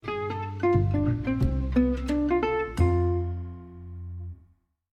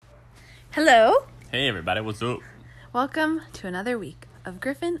Hello. Hey everybody, what's up? Welcome to another week of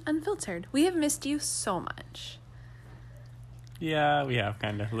Griffin Unfiltered. We have missed you so much. Yeah, we have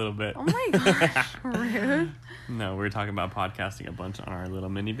kind of a little bit. Oh my gosh, rude. No, we were talking about podcasting a bunch on our little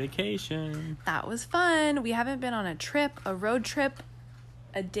mini vacation. That was fun. We haven't been on a trip, a road trip,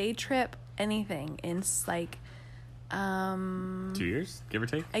 a day trip, anything in like 2 years, give or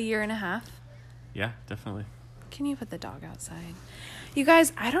take. a year and a half. Yeah, definitely. Can you put the dog outside? You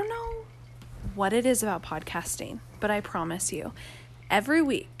guys, I don't know what it is about podcasting, but I promise you, every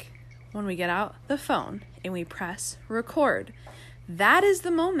week when we get out the phone and we press record, that is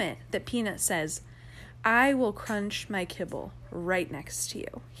the moment that Peanut says, I will crunch my kibble right next to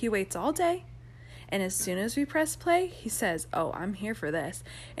you. He waits all day, and as soon as we press play, he says, oh, I'm here for this.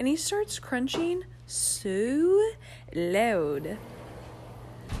 And he starts crunching so loud.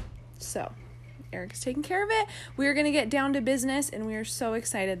 So, Eric's taking care of it. We're going to get down to business, and we are so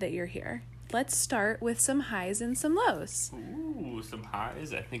excited that you're here. Let's start with some highs and some lows. Ooh, some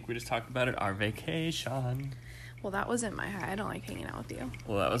highs. I think we just talked about it. Our vacation. Well, that wasn't my high. I don't like hanging out with you.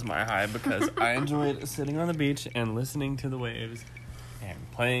 Well, that was my high because I enjoyed sitting on the beach and listening to the waves and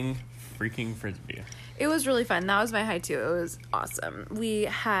playing freaking frisbee. It was really fun. That was my high, too. It was awesome. We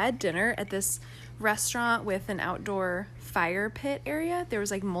had dinner at this restaurant with an outdoor fire pit area. There was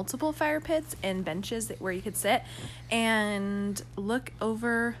like multiple fire pits and benches where you could sit and look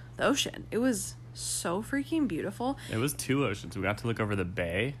over the ocean. It was so freaking beautiful. It was two oceans. We got to look over the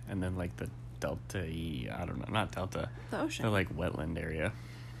bay and then like the I don't know, not delta. The ocean. The like wetland area.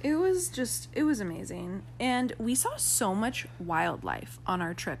 It was amazing. And we saw so much wildlife on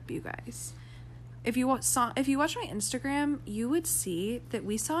our trip, you guys. If you watch my Instagram, you would see that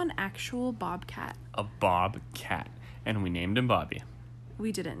we saw an actual bobcat. A bobcat. And we named him Bobby.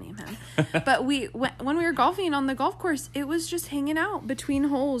 We didn't name him. But when we were golfing on the golf course, it was just hanging out between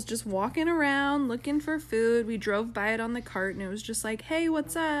holes, just walking around, looking for food. We drove by it on the cart, and it was just like, hey,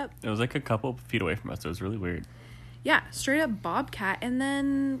 what's up? It was like a couple feet away from us. It was really weird. Yeah, straight up bobcat. And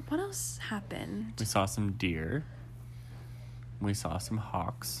then what else happened? We saw some deer. We saw some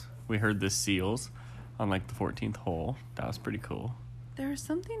hawks. We heard the seals on like the 14th hole. That was pretty cool. There was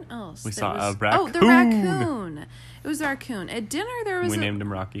something else. We saw a raccoon. Oh, the raccoon. It was the raccoon. At dinner, we named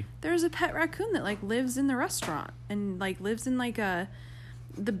him Rocky. There was a pet raccoon that like lives in the restaurant and like lives in like the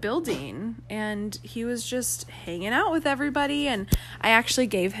building, and he was just hanging out with everybody. And I actually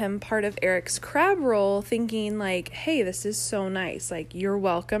gave him part of Eric's crab roll, thinking like, hey, this is so nice, like, you're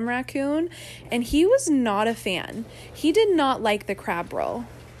welcome, raccoon. And he was not a fan. He did not like the crab roll.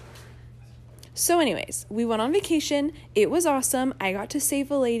 So anyways, we went on vacation. It was awesome. I got to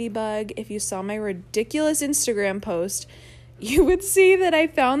save a ladybug. If you saw my ridiculous Instagram post, you would see that I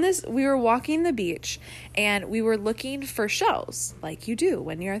found this. We were walking the beach and we were looking for shells like you do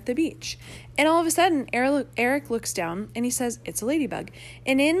when you're at the beach. And all of a sudden, Eric looks down and he says, it's a ladybug.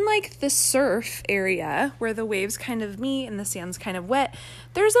 And in like the surf area where the waves kind of meet and the sand's kind of wet,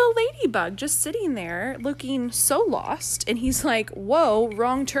 there's a ladybug just sitting there looking so lost. And he's like, whoa,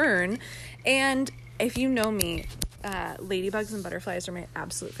 wrong turn. And if you know me, ladybugs and butterflies are my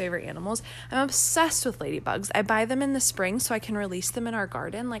absolute favorite animals. I'm obsessed with ladybugs. I buy them in the spring so I can release them in our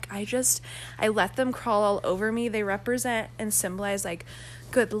garden. Like, I let them crawl all over me. They represent and symbolize like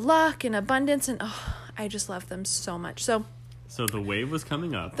good luck and abundance, and I just love them so much. So the wave was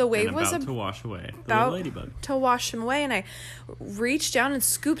coming up. The wave and was about to wash away the about ladybug. To wash him away, and I reached down and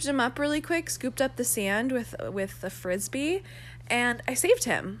scooped him up really quick. Scooped up the sand with the frisbee. And I saved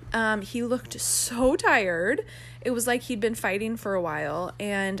him. He looked so tired. It was like he'd been fighting for a while.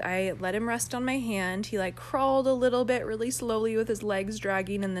 And I let him rest on my hand. He like crawled a little bit really slowly with his legs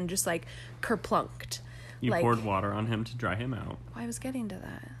dragging and then just like kerplunked. You poured water on him to dry him out. I was getting to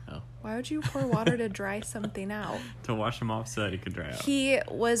that. Oh. Why would you pour water to dry something out? To wash him off so that he could dry out. He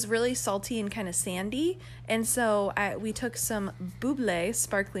was really salty and kind of sandy. And so we took some Buble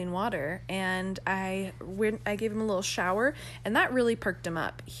sparkling water and I gave him a little shower, and that really perked him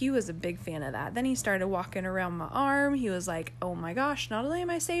up. He was a big fan of that. Then he started walking around my arm. He was like, oh my gosh, not only am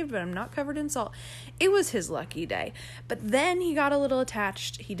I saved, but I'm not covered in salt. It was his lucky day. But then he got a little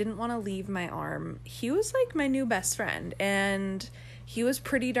attached. He didn't want to leave my arm. He was like my new best friend, and he was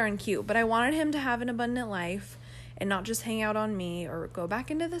pretty darn cute, but I wanted him to have an abundant life and not just hang out on me or go back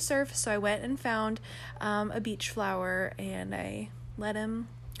into the surf. So I went and found a beach flower, and I let him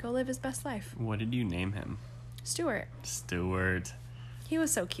go live his best life. What did you name him? Stuart. He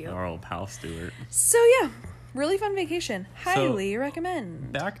was so cute. Our old pal Stuart. So yeah, really fun vacation. Highly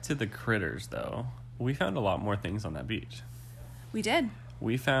recommend. Back to the critters, though. We found a lot more things on that beach. We did.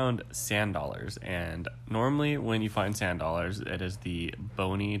 We found sand dollars, and normally when you find sand dollars, it is the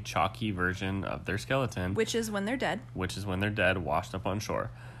bony, chalky version of their skeleton, Which is when they're dead. which is when they're dead, washed up on shore.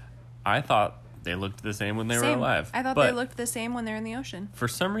 I thought they looked the same when they were Same. alive. I thought but they looked the same when they're in the ocean. for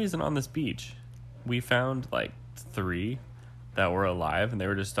some reason on this beach, we found like 3 that were alive, and they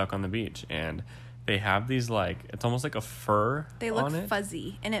were just stuck on the beach. And they have these it's almost like a fur They look on it.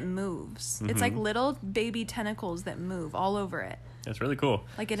 fuzzy and it moves. It's like little baby tentacles that move all over it. It's really cool.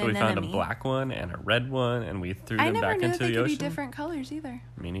 Like an so we found a anemone. black one and a red one, and we threw I them never back knew into that they the could be ocean. different colors either.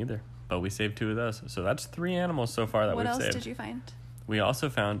 Me neither. But we saved 2 of those. So that's 3 animals so far that What we've else saved. did you find? We also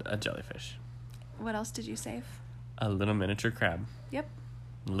found a jellyfish. What else did you save? A little miniature crab. Yep.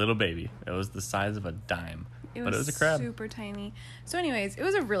 Little baby. It was the size of a dime. But it was a crab. Super tiny. So anyways, it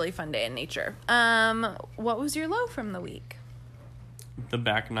was a really fun day in nature. What was your low from the week? The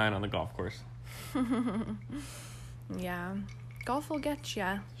back 9 on the golf course. Yeah. Golf will get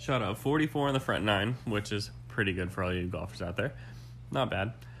ya. Shot out 44 on the front 9, which is pretty good for all you golfers out there. Not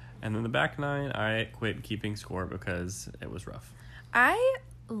bad. And then the back 9, I quit keeping score because it was rough. I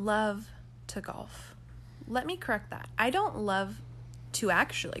love to golf. Let me correct that. I don't love to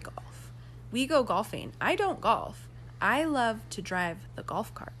actually golf. We go golfing. I don't golf. I love to drive the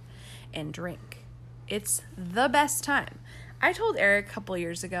golf cart and drink. It's the best time. I told Eric a couple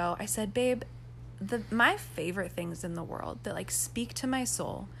years ago, I said, babe, my favorite things in the world that speak to my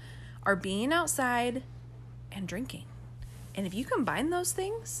soul are being outside and drinking. And if you combine those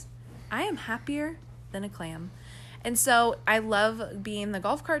things, I am happier than a clam. And so I love being the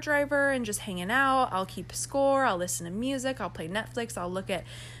golf cart driver and just hanging out. I'll keep score. I'll listen to music. I'll play Netflix. I'll look at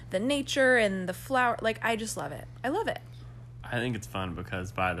the nature and the flower. I just love it. I love it. I think it's fun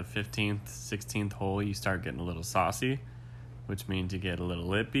because by the 15th, 16th hole, you start getting a little saucy, which means you get a little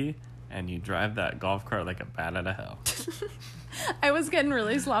lippy, and you drive that golf cart like a bat out of hell. I was getting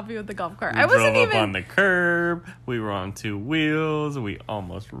really sloppy with the golf cart. We I wasn't drove up even on the curb. We were on 2 wheels. We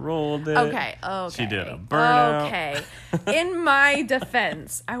almost rolled it. Okay. She did a burnout. Okay. In my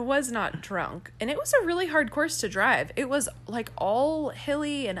defense, I was not drunk. And it was a really hard course to drive. It was all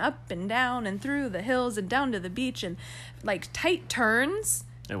hilly and up and down and through the hills and down to the beach and tight turns.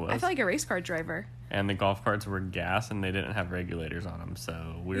 It was. I felt like a race car driver. And the golf carts were gas, and they didn't have regulators on them,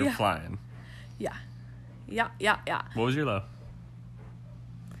 so we were flying. Yeah. Yeah. What was your low?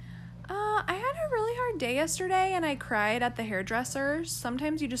 I had a really hard day yesterday and I cried at the hairdresser.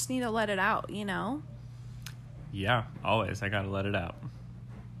 Sometimes you just need to let it out, you know? Yeah, always. I gotta let it out.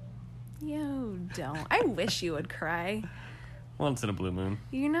 You don't. I wish you would cry. Once in a blue moon.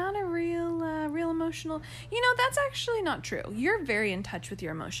 You're not a real emotional. That's actually not true. You're very in touch with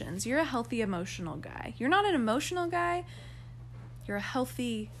your emotions. You're a healthy emotional guy. You're not an emotional guy. You're a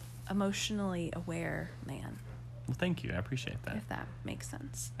healthy, emotionally aware man. Well, thank you. I appreciate that. If that makes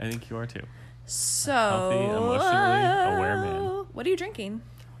sense. I think you are too. So, Healthy, emotionally aware man. What are you drinking?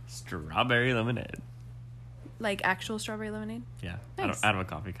 Strawberry lemonade. Like actual strawberry lemonade? Yeah, Nice. out of a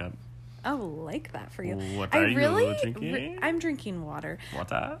coffee cup. I like that for you. What are you drinking? I'm drinking water.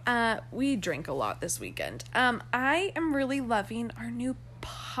 Water? We drink a lot this weekend. I am really loving our new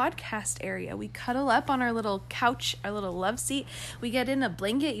podcast area. We cuddle up on our little couch, our little love seat. We get in a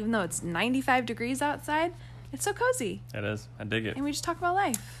blanket even though it's 95 degrees outside. It's so cozy. It is. I dig it. And we just talk about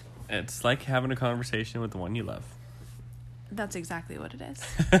life. It's like having a conversation with the one you love. That's exactly what it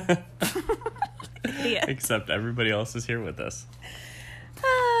is. Idiot. Except everybody else is here with us.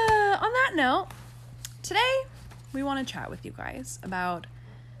 On that note, today we want to chat with you guys about,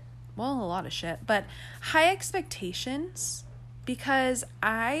 a lot of shit, but high expectations, because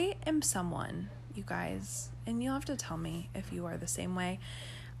I am someone, you guys, and you'll have to tell me if you are the same way.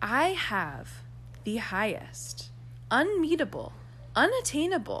 I have the highest, unmeetable,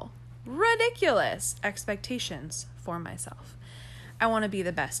 unattainable, ridiculous expectations for myself. I want to be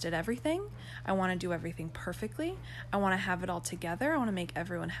the best at everything. I want to do everything perfectly. I want to have it all together. I want to make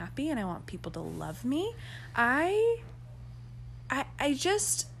everyone happy, and I want people to love me. I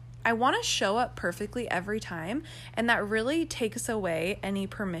want to show up perfectly every time, and that really takes away any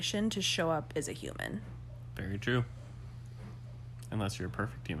permission to show up as a human. Very true. Unless you're a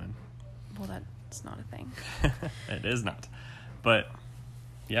perfect human. Well, that's not a thing. It is not. But,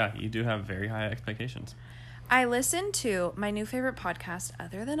 yeah, you do have very high expectations. I listen to my new favorite podcast,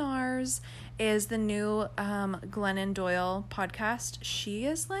 other than ours, is the new Glennon Doyle podcast. She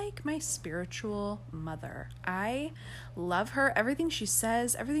is like my spiritual mother. I love her. Everything she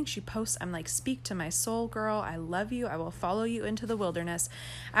says, everything she posts, I'm like, speak to my soul, girl. I love you. I will follow you into the wilderness.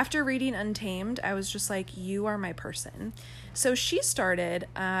 After reading Untamed, I was just like, you are my person. So she started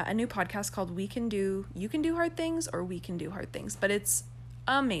a new podcast called You Can Do Hard Things, or We Can Do Hard Things. But it's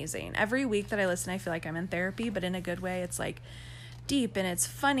amazing. Every week that I listen, I feel like I'm in therapy, but in a good way. It's like deep and it's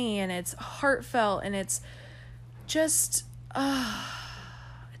funny and it's heartfelt and it's just,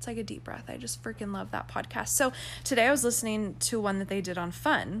 it's like a deep breath. I just freaking love that podcast. So today I was listening to one that they did on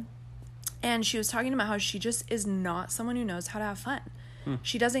fun, and she was talking about how she just is not someone who knows how to have fun.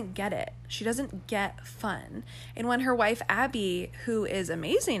 She doesn't get it. She doesn't get fun. And when her wife, Abby, who is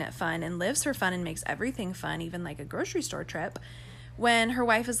amazing at fun and lives for fun and makes everything fun, even like a grocery store trip, when her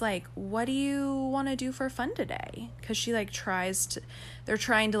wife is like, what do you want to do for fun today? Because she like they're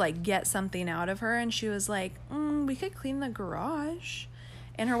trying to like get something out of her. And she was like, we could clean the garage.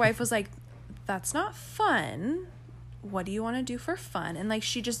 And her wife was like, that's not fun. What do you want to do for fun? And like,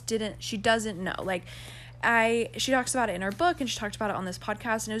 she doesn't know. Like, she talks about it in her book, and she talked about it on this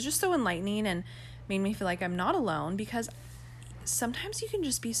podcast, and it was just so enlightening and made me feel like I'm not alone, because sometimes you can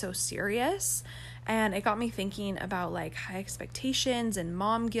just be so serious. And it got me thinking about like high expectations and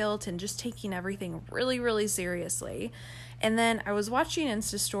mom guilt and just taking everything really, really seriously. And then I was watching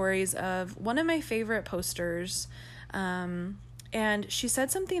Insta stories of one of my favorite posters, and she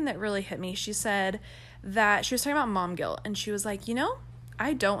said something that really hit me. She said that she was talking about mom guilt, and she was like,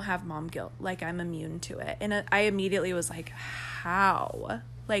 I don't have mom guilt. Like, I'm immune to it. And I immediately was like, how?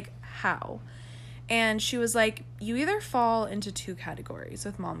 Like, how? And she was like, you either fall into two categories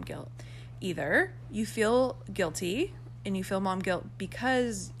with mom guilt. Either you feel guilty and you feel mom guilt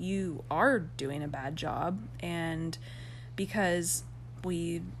because you are doing a bad job, and because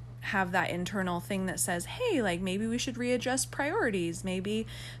we have that internal thing that says, hey, like maybe we should readjust priorities. Maybe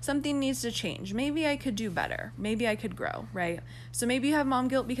something needs to change. Maybe I could do better. Maybe I could grow, right? So maybe you have mom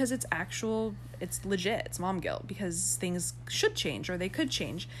guilt because it's legit. It's mom guilt because things should change or they could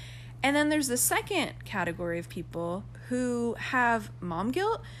change. And then there's the second category of people who have mom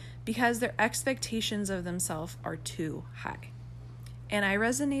guilt because their expectations of themselves are too high. And I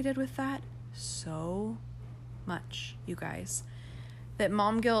resonated with that so much, you guys. That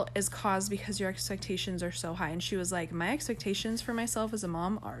mom guilt is caused because your expectations are so high. And she was like, my expectations for myself as a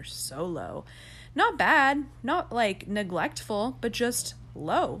mom are so low. Not bad, not like neglectful, but just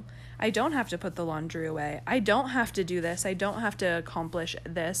low. I don't have to put the laundry away. I don't have to do this. I don't have to accomplish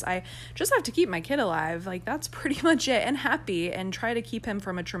this. I just have to keep my kid alive. Like, that's pretty much it, and happy, and try to keep him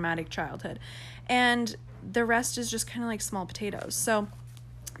from a traumatic childhood. And the rest is just kind of like small potatoes. So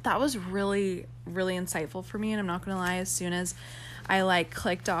that was really, really insightful for me. And I'm not going to lie, as soon as I like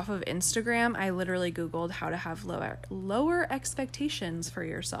clicked off of Instagram, I literally Googled how to have lower expectations for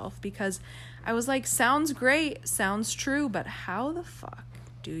yourself, because I was like, sounds great, sounds true, but how the fuck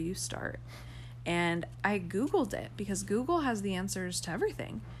do you start? And I Googled it because Google has the answers to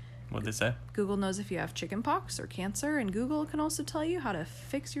everything. What'd they say? Google knows if you have chickenpox or cancer, and Google can also tell you how to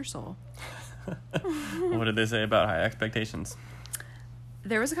fix your soul. What did they say about high expectations?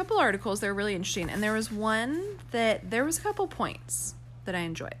 There was a couple articles that were really interesting, and there was a couple points that I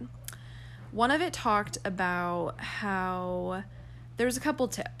enjoyed. One of it talked about how there was a couple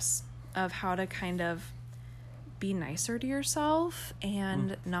tips of how to kind of be nicer to yourself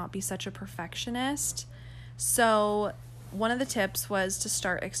and not be such a perfectionist. So one of the tips was to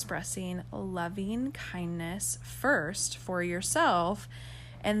start expressing loving kindness first for yourself,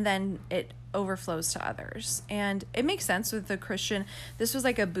 and then it overflows to others. And it makes sense with the Christian, this was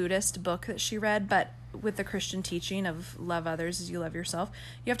like a Buddhist book that she read, but with the Christian teaching of love others as you love yourself,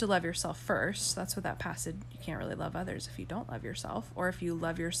 you have to love yourself first. That's what that passage, you can't really love others if you don't love yourself, or if you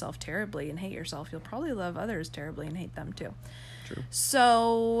love yourself terribly and hate yourself, you'll probably love others terribly and hate them too. True.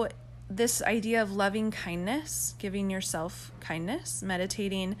 So this idea of loving kindness, giving yourself kindness,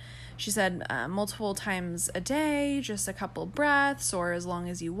 meditating, she said multiple times a day, just a couple breaths or as long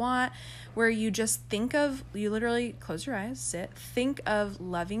as you want, where you just you literally close your eyes, sit, think of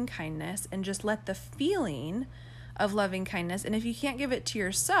loving kindness, and just let the feeling of loving kindness, and if you can't give it to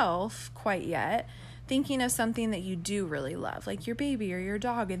yourself quite yet, thinking of something that you do really love, like your baby or your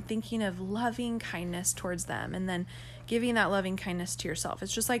dog, and thinking of loving kindness towards them, and then giving that loving kindness to yourself.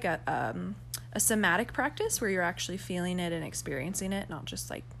 It's just like a somatic practice where you're actually feeling it and experiencing it, not just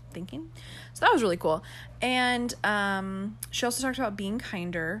like thinking. So that was really cool. And she also talked about being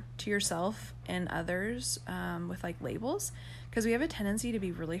kinder to yourself and others with like labels, because we have a tendency to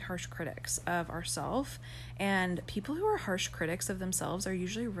be really harsh critics of ourselves, and people who are harsh critics of themselves are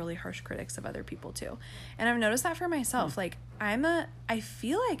usually really harsh critics of other people too. And I've noticed that for myself. Like I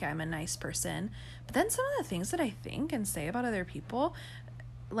feel like I'm a nice person, but then some of the things that I think and say about other people,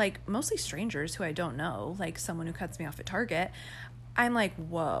 like mostly strangers who I don't know, like someone who cuts me off at Target, I'm like,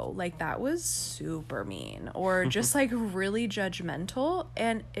 whoa, like that was super mean, or just like really judgmental.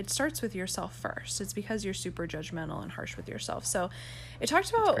 And it starts with yourself first. It's because you're super judgmental and harsh with yourself. So it talked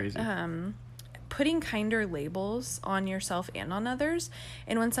about putting kinder labels on yourself and on others.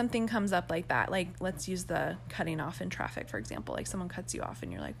 And when something comes up like that, like let's use the cutting off in traffic, for example, like someone cuts you off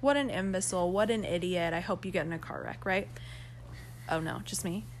and you're like, what an imbecile, what an idiot, I hope you get in a car wreck, right? Oh no, just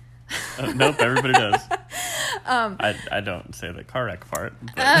me. Nope, everybody does. I don't say the car wreck part.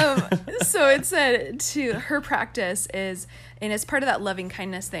 So it said to her practice is, and it's part of that loving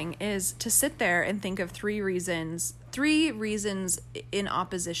kindness thing, is to sit there and think of three reasons in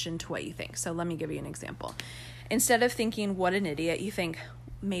opposition to what you think. So let me give you an example. Instead of thinking, what an idiot, you think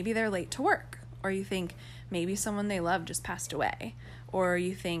maybe they're late to work, or you think maybe someone they love just passed away, or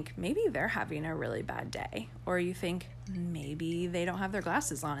you think maybe they're having a really bad day, or you think maybe they don't have their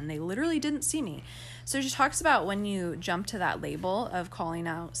glasses on and they literally didn't see me. So she talks about when you jump to that label of calling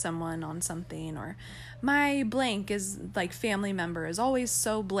out someone on something, or my blank is like family member is always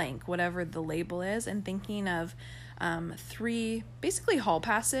so blank, whatever the label is, and thinking of three basically hall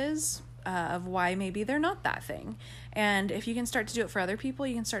passes of why maybe they're not that thing. And if you can start to do it for other people,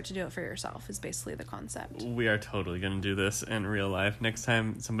 you can start to do it for yourself, is basically the concept. We are totally going to do this in real life. Next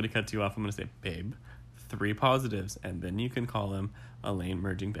time somebody cuts you off, I'm going to say, babe, 3 positives, and then you can call them a lane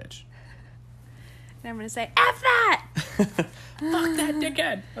merging bitch. And I'm going to say, F that! Fuck that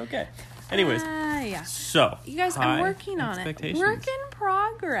dickhead. Okay. Anyways. Yeah. So. You guys, I'm working on it. Work in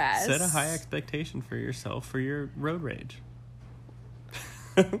progress. Set a high expectation for yourself for your road rage.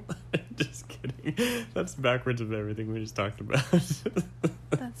 Just kidding. That's backwards of everything we just talked about.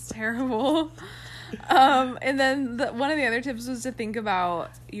 That's terrible. And then one of the other tips was to think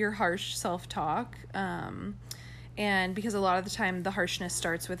about your harsh self-talk. And because a lot of the time the harshness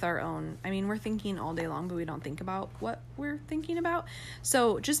starts with our own, I mean, we're thinking all day long, but we don't think about what we're thinking about.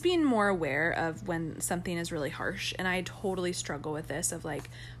 So just being more aware of when something is really harsh. And I totally struggle with this of like,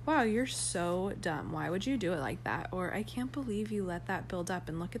 wow, you're so dumb. Why would you do it like that? Or I can't believe you let that build up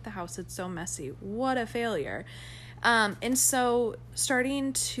and look at the house. It's so messy. What a failure. And so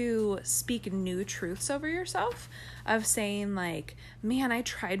starting to speak new truths over yourself of saying like, man, I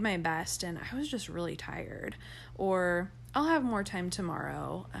tried my best and I was just really tired, or I'll have more time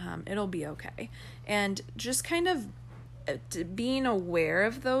tomorrow. It'll be okay. And just kind of being aware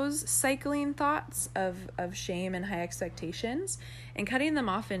of those cycling thoughts of shame and high expectations and cutting them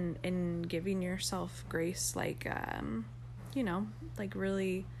off and giving yourself grace, like, like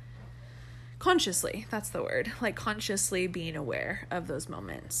really consciously, that's the word, like consciously being aware of those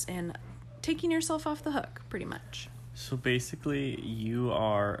moments and taking yourself off the hook, pretty much. So basically, you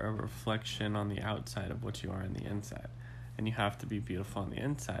are a reflection on the outside of what you are on the inside. And you have to be beautiful on the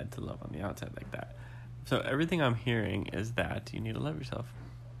inside to love on the outside like that. So everything I'm hearing is that you need to love yourself.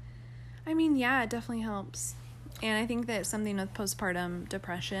 I mean, yeah, it definitely helps. And I think that something with postpartum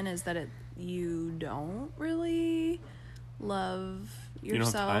depression is that you don't really love yourself. You don't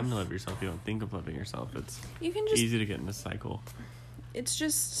have time to love yourself. You don't think of loving yourself. It's easy to get in a cycle. It's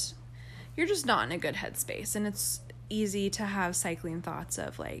just, you're just not in a good headspace. And it's easy to have cycling thoughts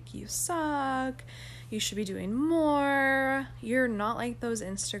of like, you suck, you should be doing more, you're not like those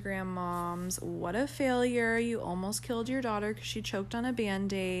Instagram moms, what a failure, you almost killed your daughter because she choked on a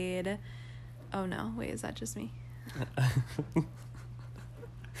Band-Aid. Oh no, wait, is that just me?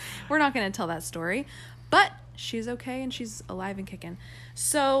 We're not going to tell that story, but she's okay and she's alive and kicking.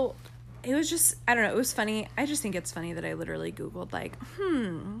 So it was just, I don't know, it was funny. I just think it's funny that I literally Googled like,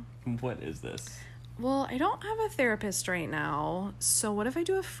 what is this? Well, I don't have a therapist right now, so what if I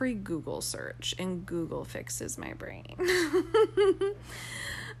do a free Google search and Google fixes my brain?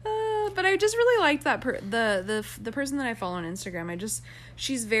 But I just really liked that the person that I follow on Instagram.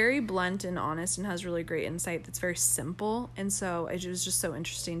 She's very blunt and honest and has really great insight that's very simple. And so it was just so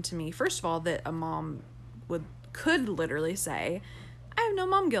interesting to me, first of all, that a mom could literally say, I have no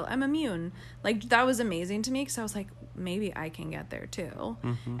mom guilt, I'm immune. Like, that was amazing to me because I was like, maybe I can get there too.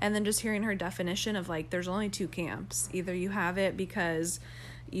 Mm-hmm. And then just hearing her definition of like, there's only 2 camps. Either you have it because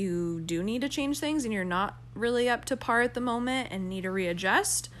you do need to change things and you're not really up to par at the moment and need to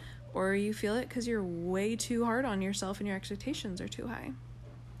readjust, or you feel it because you're way too hard on yourself and your expectations are too high.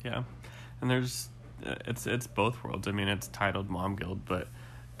 Yeah. And it's both worlds. I mean, it's titled mom guilt, but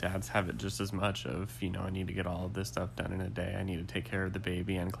dads have it just as much of, I need to get all of this stuff done in a day. I need to take care of the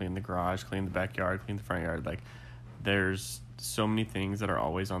baby and clean the garage, clean the backyard, clean the front yard. Like, there's so many things that are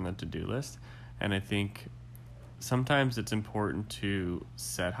always on the to-do list. And I think sometimes it's important to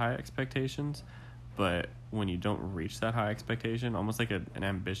set high expectations, but when you don't reach that high expectation, almost like an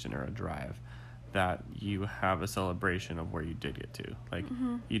ambition or a drive, that you have a celebration of where you did get to. Like,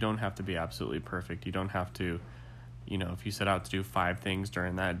 you don't have to be absolutely perfect. You don't have to, you know, if you set out to do 5 things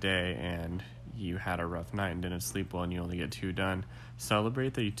during that day and you had a rough night and didn't sleep well and you only get 2 done,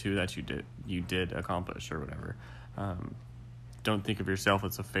 celebrate the 2 that you did accomplish or whatever. Don't think of yourself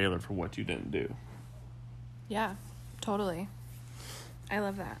as a failure for what you didn't do. Yeah, totally. I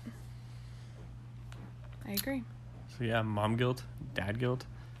love that. I agree. So yeah, mom guilt, dad guilt,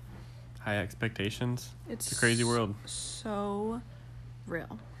 high expectations. It's a crazy world. So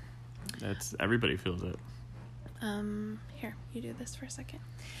real. Everybody feels it. Here, you do this for a second.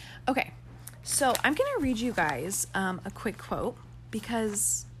 Okay, so I'm gonna read you guys a quick quote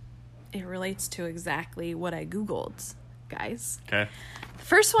because it relates to exactly what I Googled, guys. Okay. The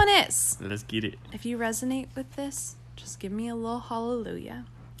first one is, let's get it. If you resonate with this, just give me a little hallelujah.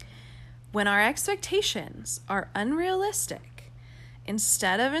 When our expectations are unrealistic,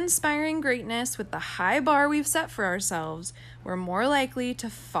 instead of inspiring greatness with the high bar we've set for ourselves, we're more likely to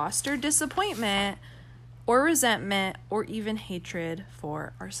foster disappointment or resentment or even hatred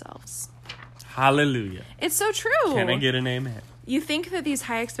for ourselves. Hallelujah. It's so true. Can I get an amen? You think that these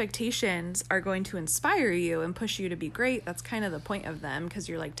high expectations are going to inspire you and push you to be great. That's kind of the point of them, because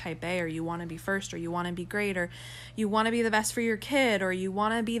you're like type A, or you want to be first, or you want to be great, or you want to be the best for your kid, or you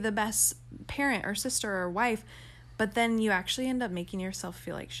want to be the best parent or sister or wife. But then you actually end up making yourself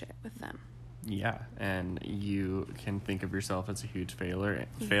feel like shit with them. Yeah, and you can think of yourself as a huge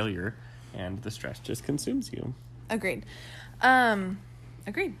failure, and the stress just consumes you. Agreed.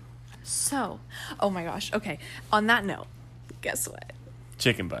 Agreed. So, oh my gosh. Okay. On that note, guess what?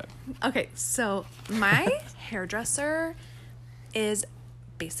 Chicken butt. Okay, so my hairdresser is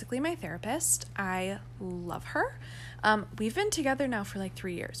basically my therapist. I love her. We've been together now for like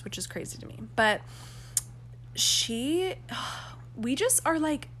 3 years, which is crazy to me. But we just are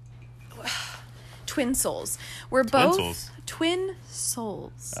like twin souls. We're both twin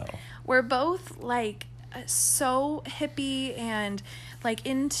souls. Oh. We're both like so hippie and like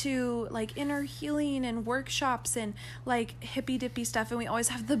into like inner healing and workshops and like hippie dippy stuff, and we always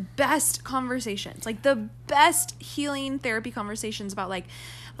have the best conversations, like the best healing therapy conversations about like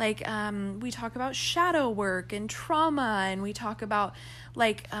we talk about shadow work and trauma, and we talk about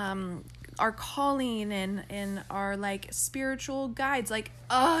like our calling and our like spiritual guides. Like,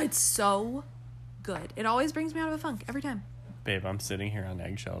 oh, it's so good. It always brings me out of a funk every time. Babe, I'm sitting here on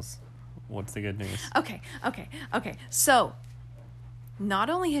eggshells. What's the good news? Okay. So, not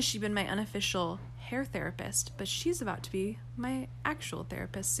only has she been my unofficial hair therapist, but she's about to be my actual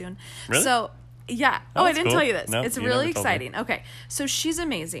therapist soon. Really? So, yeah. Oh, I didn't tell you this. No, it's really exciting. Okay. So she's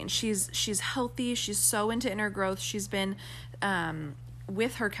amazing. She's healthy. She's so into inner growth. She's been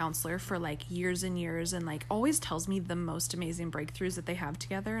with her counselor for like years and years, and like always tells me the most amazing breakthroughs that they have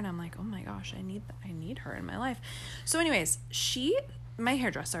together. And I'm like, oh my gosh, I need her in my life. So anyways, my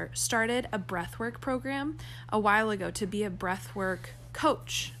hairdresser started a breathwork program a while ago to be a breathwork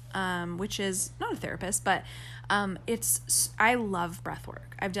coach, which is not a therapist, but I love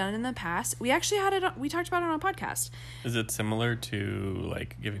breathwork. I've done it in the past. We actually we talked about it on a podcast. Is it similar to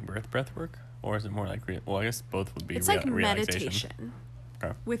like giving birth breathwork, or is it more like I guess both would be. It's like meditation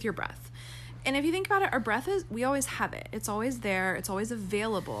with your breath. And if you think about it, our breath we always have it. It's always there. It's always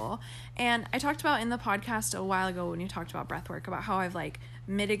available. And I talked about in the podcast a while ago when you talked about breath work, about how I've like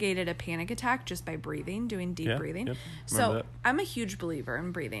mitigated a panic attack just by breathing, doing deep breathing. Yep. So I'm a huge believer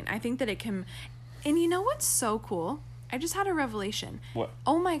in breathing. I think that it can, and you know what's so cool? I just had a revelation. What?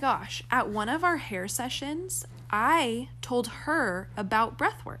 Oh my gosh. At one of our hair sessions, I told her about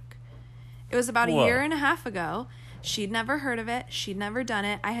breath work. It was about a year and a half ago. She'd never heard of it. She'd never done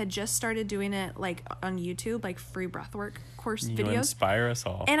it. I had just started doing it like on YouTube, like free breathwork course videos. You inspire us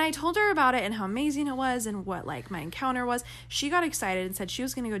all. And I told her about it and how amazing it was and what like my encounter was. She got excited and said she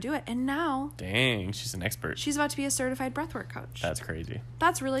was going to go do it. And now, dang, she's an expert. She's about to be a certified breathwork coach. That's crazy.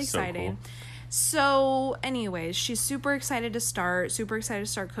 That's really exciting. So anyways, she's super excited to start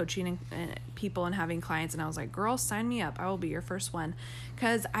coaching people and having clients. And I was like, girl, sign me up. I will be your first one,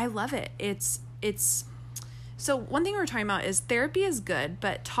 because I love it. It's So one thing we're talking about is therapy is good,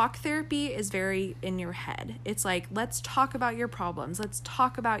 but talk therapy is very in your head. It's like, let's talk about your problems. Let's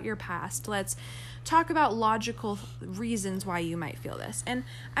talk about your past. Let's talk about logical reasons why you might feel this. And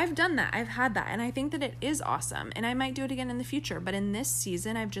I've done that. I've had that. And I think that it is awesome. And I might do it again in the future. But in this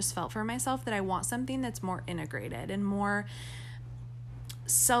season, I've just felt for myself that I want something that's more integrated and more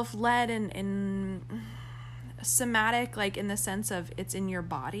self-led and somatic, like in the sense of it's in your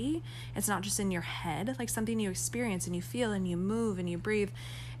body. It's not just in your head, like something you experience and you feel and you move and you breathe.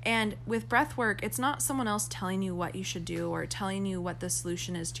 And with breath work, it's not someone else telling you what you should do or telling you what the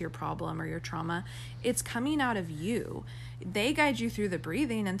solution is to your problem or your trauma. It's coming out of you. They guide you through the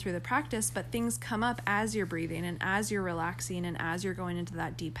breathing and through the practice, but things come up as you're breathing and as you're relaxing and as you're going into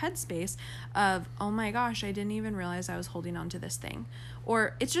that deep headspace of, oh my gosh, I didn't even realize I was holding on to this thing.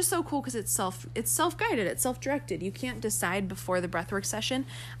 Or it's just so cool because it's self-guided, it's self-directed. You can't decide before the breathwork session,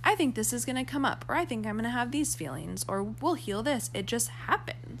 I think this is going to come up, or I think I'm going to have these feelings, or we'll heal this. It just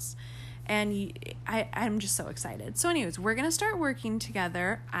happens. And I'm just so excited. So anyways, we're going to start working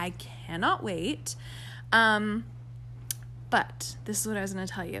together. I cannot wait. But this is what I was going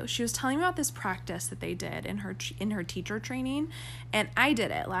to tell you. She was telling me about this practice that they did in her teacher training, and I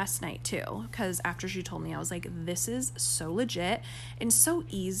did it last night too, because after she told me, I was like, this is so legit and so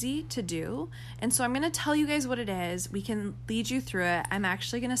easy to do. And so I'm going to tell you guys what it is. We can lead you through it. I'm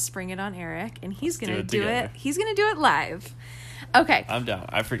actually going to spring it on Eric, and he's going to do it. He's going to do it live. Okay. I'm down.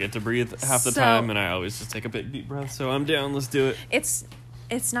 I forget to breathe half the time, and I always just take a big deep breath. So I'm down. Let's do it.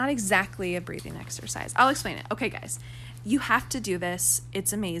 It's not exactly a breathing exercise. I'll explain it. Okay, guys. You have to do this.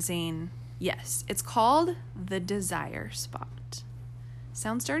 It's amazing. Yes, it's called the desire spot.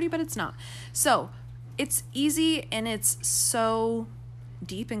 Sounds dirty, but it's not. So it's easy and it's so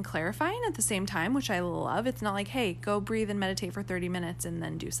deep and clarifying at the same time, which I love. It's not like, hey, go breathe and meditate for 30 minutes and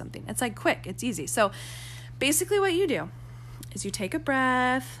then do something. It's like quick. It's easy. So basically what you do is you take a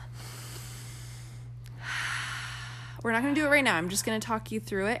breath. We're not going to do it right now. I'm just going to talk you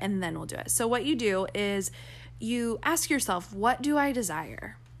through it and then we'll do it. So what you do is you ask yourself, what do I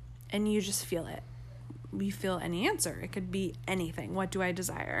desire? And you just feel it. You feel any answer. It could be anything. What do I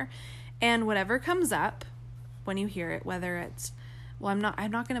desire? And whatever comes up when you hear it, whether it's, well,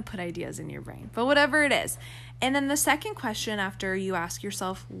 I'm not going to put ideas in your brain, but whatever it is. And then the second question after you ask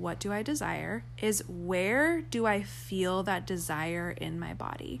yourself, what do I desire, is where do I feel that desire in my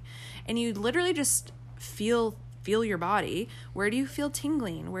body? And you literally just feel your body. Where do you feel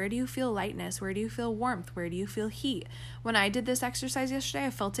tingling? Where do you feel lightness? Where do you feel warmth? Where do you feel heat? When I did this exercise yesterday,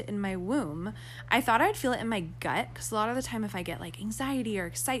 I felt it in my womb. I thought I'd feel it in my gut, because a lot of the time if I get like anxiety or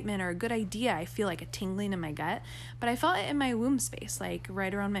excitement or a good idea, I feel like a tingling in my gut. But I felt it in my womb space, like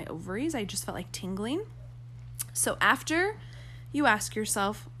right around my ovaries. I just felt like tingling. So after you ask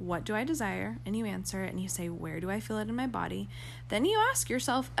yourself, what do I desire? And you answer it and you say, where do I feel it in my body? Then you ask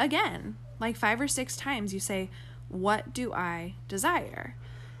yourself again, like 5 or 6 times, you say, what do I desire?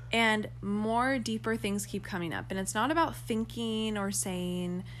 And more deeper things keep coming up. And it's not about thinking or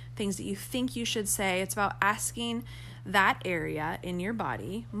saying things that you think you should say. It's about asking that area in your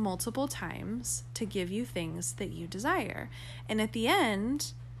body multiple times to give you things that you desire. And at the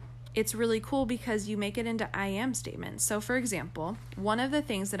end, it's really cool because you make it into I am statements. So for example, one of the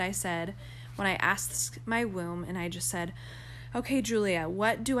things that I said when I asked my womb and I just said, okay, Julia,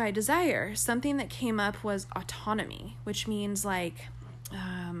 what do I desire? Something that came up was autonomy, which means like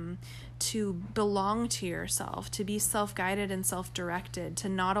to belong to yourself, to be self-guided and self-directed, to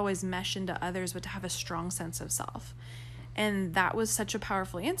not always mesh into others, but to have a strong sense of self. And that was such a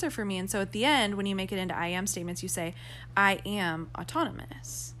powerful answer for me. And so at the end, when you make it into I am statements, you say, I am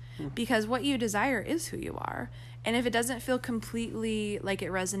autonomous. Because what you desire is who you are. And if it doesn't feel completely like it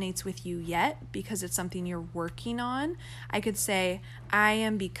resonates with you yet, because it's something you're working on, I could say, I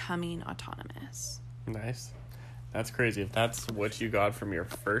am becoming autonomous. Nice. That's crazy. If that's what you got from your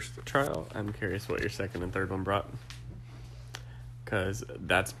first trial, I'm curious what your second and third one brought. Because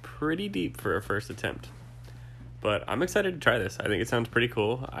that's pretty deep for a first attempt. But I'm excited to try this. I think it sounds pretty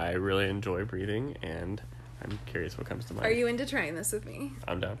cool. I really enjoy breathing, and I'm curious what comes to mind. Are you into trying this with me?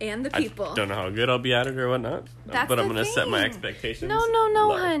 I'm down. And the people. I don't know how good I'll be at it or whatnot. But I'm going to set my expectations. No,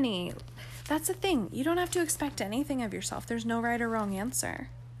 low. honey. That's the thing. You don't have to expect anything of yourself. There's no right or wrong answer.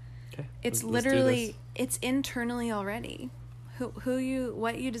 Okay. It's literally, it's internally already.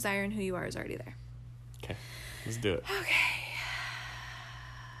 What you desire and who you are is already there. Okay. Let's do it. Okay.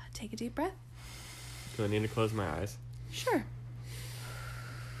 Take a deep breath. Do I need to close my eyes? Sure.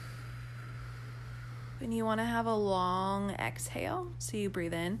 And you want to have a long exhale. So you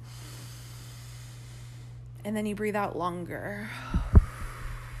breathe in. And then you breathe out longer.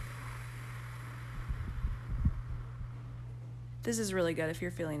 This is really good if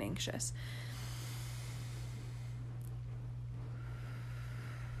you're feeling anxious.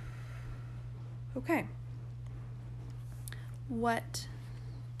 Okay. What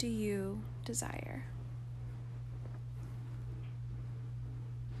do you desire?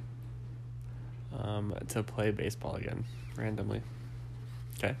 To play baseball again, randomly.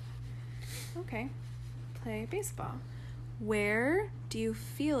 Okay. Okay. Play baseball. Where do you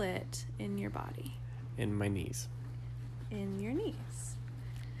feel it in your body? In my knees. In your knees.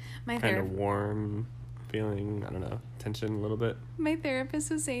 My kind of warm feeling. I don't know, tension a little bit. My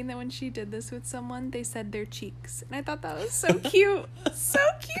therapist was saying that when she did this with someone, they said their cheeks. And I thought that was so cute. So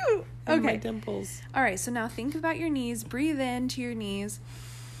cute. And my Okay. dimples. All right. So now think about your knees. Breathe into your knees.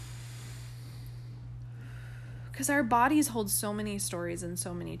 Because our bodies hold so many stories and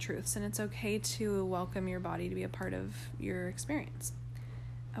so many truths. And it's okay to welcome your body to be a part of your experience.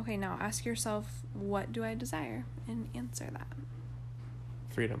 Okay. Now ask yourself, what do I desire? And answer that.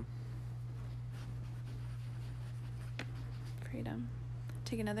 Freedom. Freedom.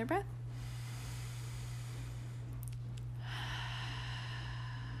 Take another breath.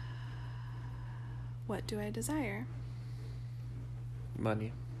 What do I desire?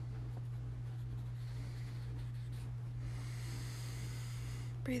 Money.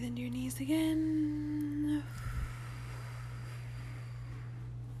 Breathe into your knees again.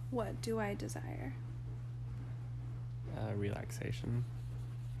 What do I desire? Relaxation.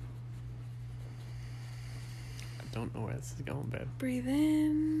 I don't know where this is going, babe. Breathe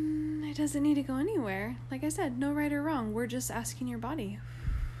in. It doesn't need to go anywhere. Like I said, no right or wrong. We're just asking your body.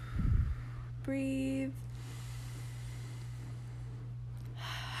 Breathe.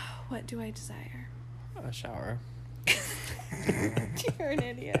 What do I desire? A shower. You're an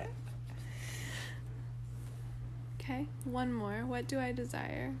idiot. Okay, one more. What do I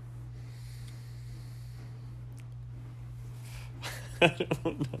desire? I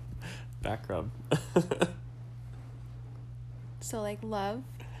don't know. Back rub. So like love,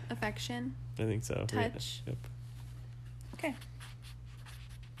 affection. I think so. Touch. Yep. Okay.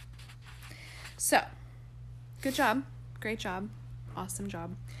 So, good job. Great job. Awesome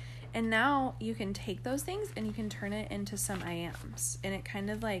job. And now you can take those things and you can turn it into some I ams. And it kind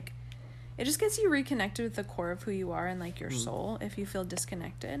of like, it just gets you reconnected with the core of who you are and like your soul if you feel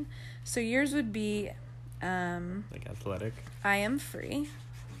disconnected. So yours would be, Like athletic. I am free,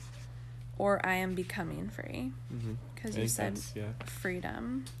 or I am becoming free. Mm-hmm. Because you said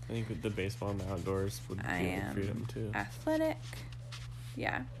freedom. I think with the baseball and the outdoors would I feel am freedom too. athletic.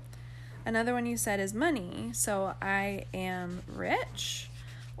 Yeah. Another one you said is money. So I am rich,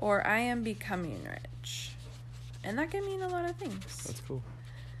 or I am becoming rich. And that can mean a lot of things. That's cool.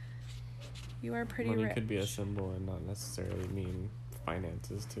 You are pretty Money rich. could be a symbol and not necessarily mean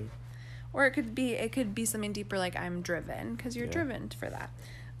finances too. Or it could be something deeper like I'm driven, because you're driven for that.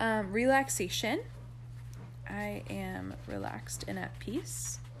 Relaxation. I am relaxed and at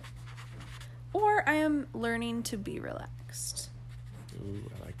peace. Or I am learning to be relaxed. Ooh,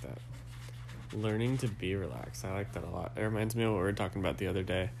 I like that. Learning to be relaxed. I like that a lot. It reminds me of what we were talking about the other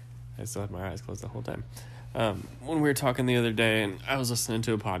day. I still had my eyes closed the whole time. When we were talking the other day, and I was listening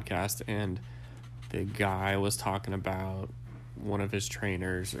to a podcast, and the guy was talking about one of his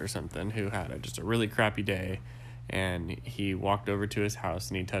trainers or something who had just a really crappy day, and he walked over to his house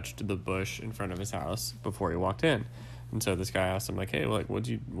and he touched the bush in front of his house before he walked in. And so this guy asked him, like, hey, like, what'd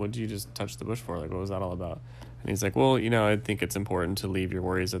you just touch the bush for? Like, what was that all about? And he's like, well, I think it's important to leave your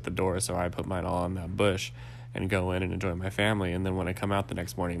worries at the door, so I put mine all on that bush and go in and enjoy my family, and then when I come out the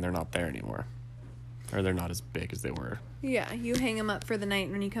next morning, they're not there anymore. Or they're not as big as they were. Yeah, you hang them up for the night,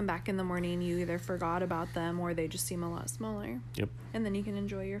 and when you come back in the morning, you either forgot about them or they just seem a lot smaller. Yep. And then you can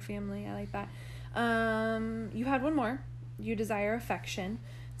enjoy your family. I like that. You had one more. You desire affection.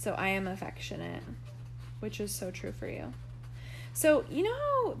 So I am affectionate, which is so true for you. So, you know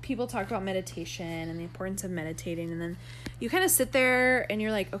how people talk about meditation and the importance of meditating, and then you kind of sit there and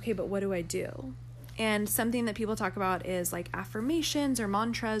you're like, okay, but what do I do? And something that people talk about is like affirmations or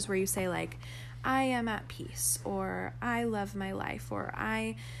mantras where you say like, I am at peace, or I love my life, or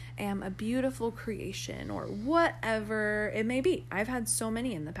I am a beautiful creation, or whatever it may be. I've had so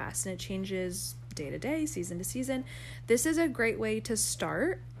many in the past, and it changes day to day, season to season. This is a great way to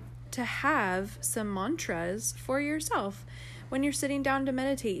start to have some mantras for yourself when you're sitting down to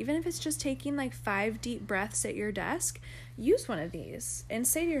meditate. Even if it's just taking like 5 deep breaths at your desk, use one of these and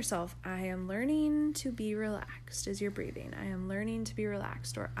say to yourself, I am learning to be relaxed as you're breathing. I am learning to be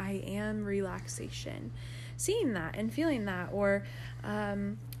relaxed, or I am relaxation. Seeing that and feeling that, or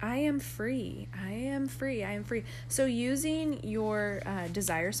I am free. I am free. I am free. So using your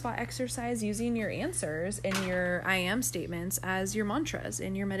desire spot exercise, using your answers and your I am statements as your mantras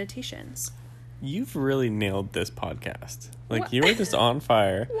in your meditations. You've really nailed this podcast. Like, What? you were just on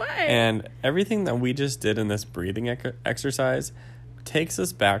fire. What? And everything that we just did in this breathing exercise takes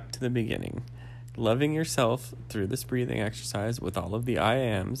us back to the beginning. Loving yourself through this breathing exercise with all of the I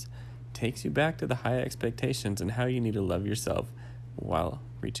ams takes you back to the high expectations and how you need to love yourself while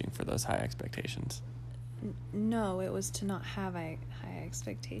reaching for those high expectations. No, it was to not have high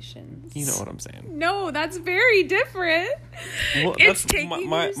expectations. You know what I'm saying. No, that's very different. Well, It's that's taking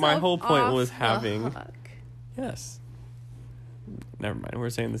my whole point off was the having. hook. Yes. Never mind. We're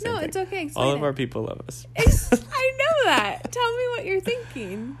saying the same No, thing. it's okay. Explain All of it. our people love us. I know that. Tell me what you're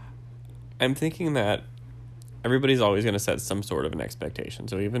thinking. I'm thinking that everybody's always going to set some sort of an expectation.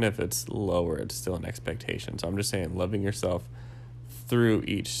 So even if it's lower, it's still an expectation. So I'm just saying loving yourself through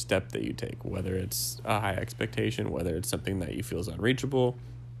each step that you take, whether it's a high expectation, whether it's something that you feel is unreachable,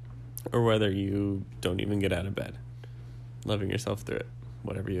 or whether you don't even get out of bed. Loving yourself through it,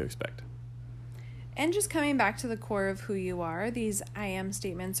 whatever you expect. And just coming back to the core of who you are, these I am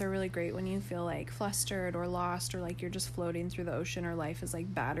statements are really great when you feel like flustered or lost or like you're just floating through the ocean or life is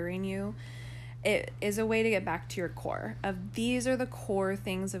like battering you. It is a way to get back to your core of these are the core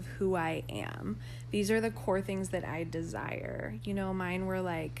things of who I am. These are the core things that I desire. You know, mine were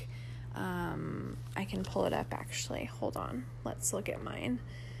like, I can pull it up actually. Hold on. Let's look at mine.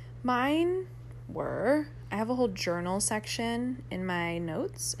 Mine were, I have a whole journal section in my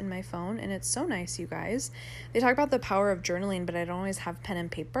notes in my phone, and it's so nice, you guys. They talk about the power of journaling, but I don't always have pen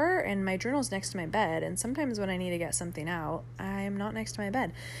and paper, and my journal's next to my bed, and sometimes when I need to get something out, I'm not next to my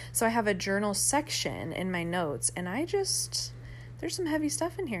bed. So I have a journal section in my notes, and there's some heavy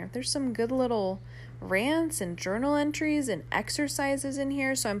stuff in here. There's some good little rants and journal entries and exercises in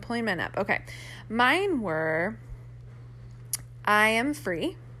here, so I'm pulling mine up. Okay, mine were, I am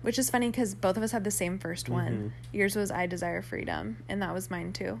free. Which is funny because both of us had the same first one. Yours was I desire freedom, and that was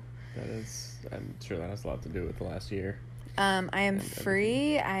mine too. I'm sure that has a lot to do with the last year. I am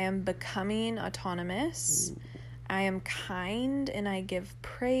free. I am becoming autonomous. I am kind and I give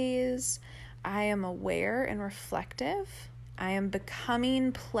praise. I am aware and reflective. I am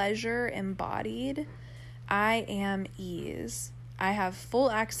becoming pleasure embodied. I am ease. I have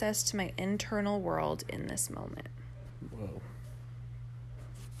full access to my internal world in this moment. Whoa.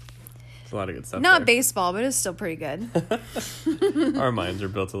 A lot of good stuff. Not there. baseball, but it's still pretty good. Our minds are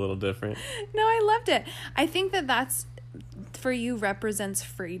built a little different. No, I loved it. I think that's for you represents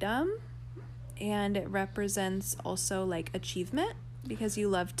freedom, and it represents also like achievement because you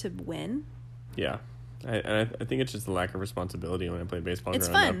love to win. Yeah, I think it's just the lack of responsibility when I played baseball It's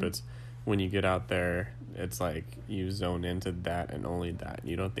growing fun. up. It's when you get out there, it's like you zone into that and only that.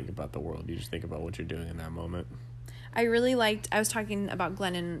 You don't think about the world. You just think about what you're doing in that moment. I was talking about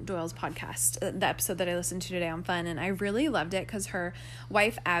Glennon Doyle's podcast, the episode that I listened to today on Fun, and I really loved it because her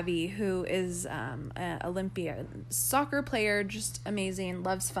wife, Abby, who is an Olympia soccer player, just amazing,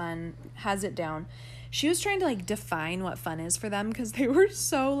 loves fun, has it down. She was trying to like define what fun is for them because they were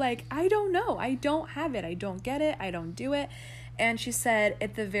so like, I don't know, I don't have it, I don't get it, I don't do it. And she said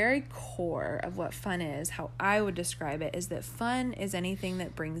at the very core of what fun is, how I would describe it, is that fun is anything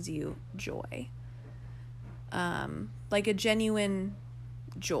that brings you joy. Like a genuine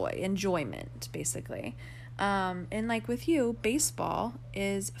enjoyment, basically. And like with you, baseball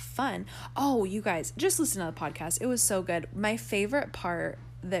is fun. Oh, you guys, just listen to the podcast. It was so good. My favorite part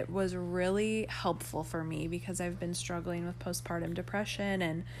that was really helpful for me because I've been struggling with postpartum depression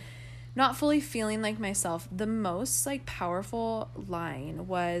and not fully feeling like myself. The most like powerful line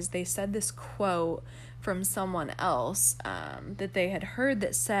was they said this quote from someone else, that they had heard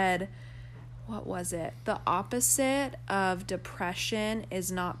that said, what was it? The opposite of depression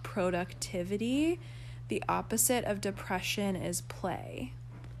is not productivity. The opposite of depression is play.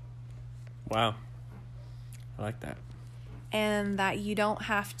 Wow. I like that. And that you don't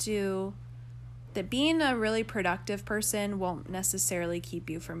have to, that being a really productive person won't necessarily keep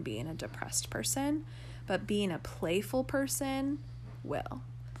you from being a depressed person, but being a playful person will.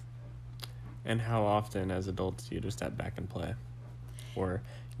 And how often as adults do you just step back and play? Or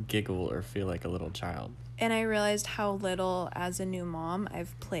giggle or feel like a little child? And I realized how little as a new mom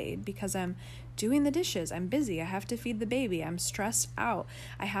I've played because I'm doing the dishes. I'm busy. I have to feed the baby. I'm stressed out.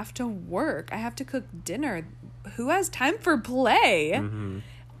 I have to work. I have to cook dinner. Who has time for play?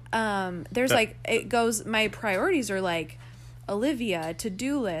 There's it goes, my priorities are like Olivia,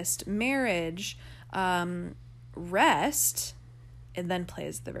 to-do list, marriage, rest, and then play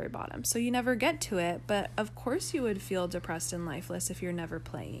is at the very bottom. So you never get to it, but of course you would feel depressed and lifeless if you're never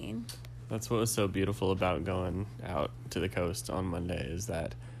playing. That's what was so beautiful about going out to the coast on Monday is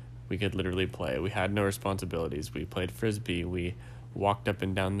that we could literally play. We had no responsibilities. We played Frisbee. We walked up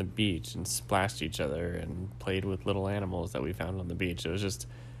and down the beach and splashed each other and played with little animals that we found on the beach. It was just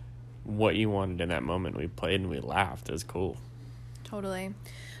what you wanted in that moment. We played and we laughed. It was cool. Totally.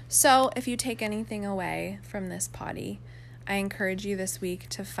 So if you take anything away from this potty, I encourage you this week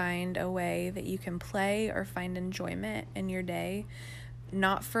to find a way that you can play or find enjoyment in your day,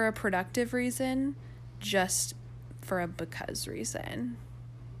 not for a productive reason, just for a because reason.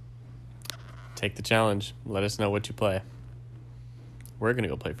 Take the challenge. Let us know what you play. We're going to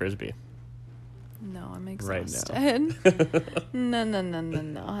go play Frisbee. No, I'm Right exhausted.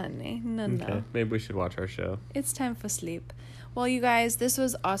 No, honey. No. Maybe we should watch our show. It's time for sleep. Well, you guys, this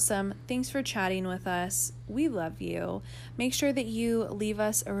was awesome. Thanks for chatting with us. We love you. Make sure that you leave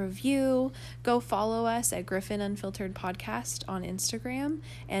us a review. Go follow us at Griffin Unfiltered Podcast on Instagram.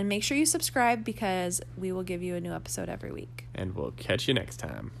 And make sure you subscribe because we will give you a new episode every week. And we'll catch you next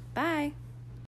time. Bye.